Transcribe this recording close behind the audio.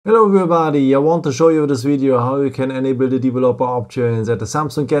Hello everybody, I want to show you this video how you can enable the developer options at the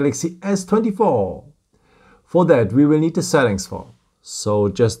Samsung Galaxy S24. For that we will need the settings form. So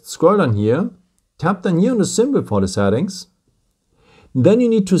just scroll down here, tap down here on the symbol for the settings. Then you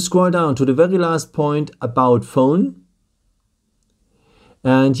need to scroll down to the very last point, about phone.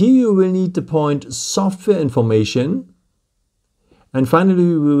 And here you will need the point software information. And finally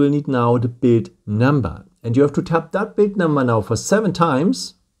we will need now the build number. And you have to tap that build number now for 7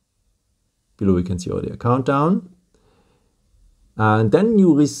 times. Below you can see already a countdown. And then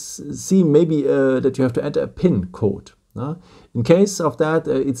you see maybe that you have to enter a PIN code. In case of that,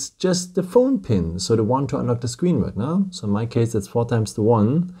 it's just the phone PIN, so the one to unlock the screen right now. So in my case, that's 4 times the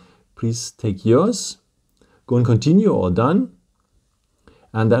 1. Please take yours, go and continue or done.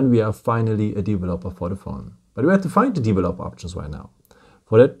 And then we have finally a developer for the phone. But we have to find the developer options right now.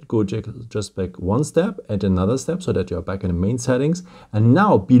 For that, go just back one step, add another step so that you're back in the main settings. And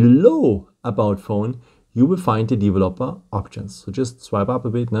now below about phone, you will find the developer options. So just swipe up a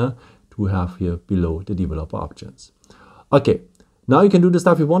bit now to have here below the developer options. Okay, now you can do the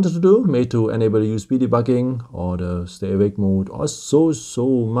stuff you wanted to do, maybe to enable the USB debugging or the stay awake mode or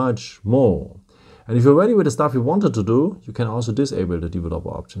so much more. And if you're ready with the stuff you wanted to do, you can also disable the developer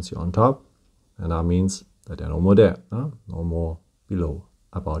options here on top. And that means that they're no more there, no more below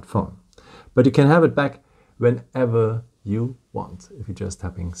about phone. But you can have it back whenever you want if you're just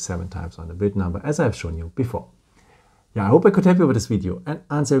tapping 7 times on the build number as I've shown you before. Yeah, I hope I could help you with this video and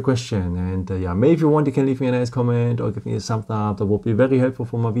answer your question. And yeah, maybe if you want, you can leave me a nice comment or give me a thumbs up. That would be very helpful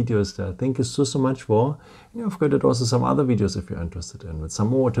for my videos. Thank you so much for. And I've got also some other videos if you're interested in, with some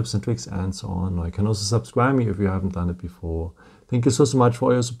more tips and tricks and so on. Or you can also subscribe me if you haven't done it before. Thank you so much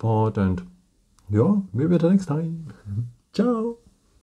for your support, and yeah, maybe until next time. Ciao.